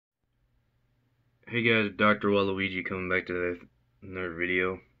Hey guys, Dr. Waluigi coming back to another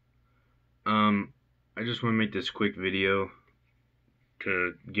video. I just want to make this quick video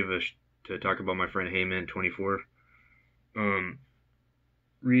to to talk about my friend Heayman24. Um,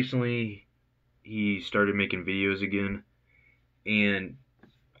 Recently he started making videos again, and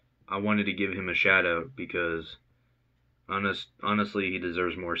I wanted to give him a shout out because honestly he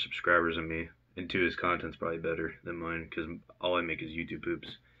deserves more subscribers than me, and two, his content's probably better than mine because all I make is YouTube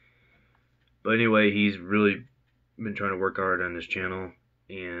poops. But anyway, he's really been trying to work hard on his channel,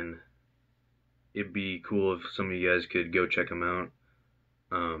 and it'd be cool if some of you guys could go check him out.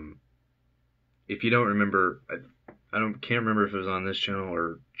 Um, if you don't remember, can't remember if it was on this channel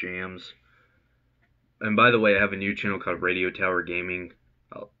or Jams. And by the way, I have a new channel called Radio Tower Gaming.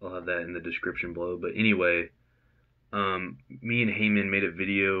 I'll have that in the description below. But anyway, me and Heayman made a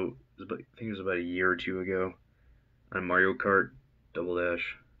video. I think it was about a year or two ago on Mario Kart Double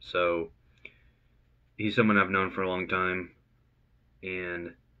Dash. So he's someone I've known for a long time,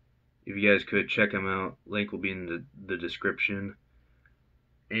 and if you guys could check him out, link will be in the description.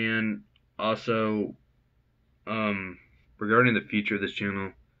 And also, regarding the future of this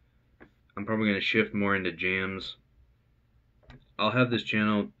channel, I'm probably going to shift more into jams. I'll have this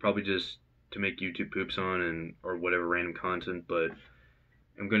channel probably just to make YouTube poops on and or whatever random content, but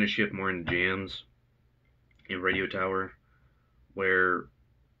I'm going to shift more into jams in Radio Tower, where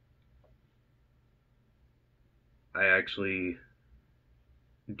I actually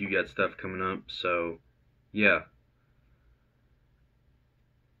do got stuff coming up. So yeah.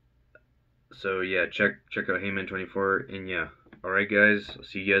 Check out Heayman24, and yeah. Alright guys, I'll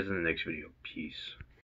see you guys in the next video. Peace.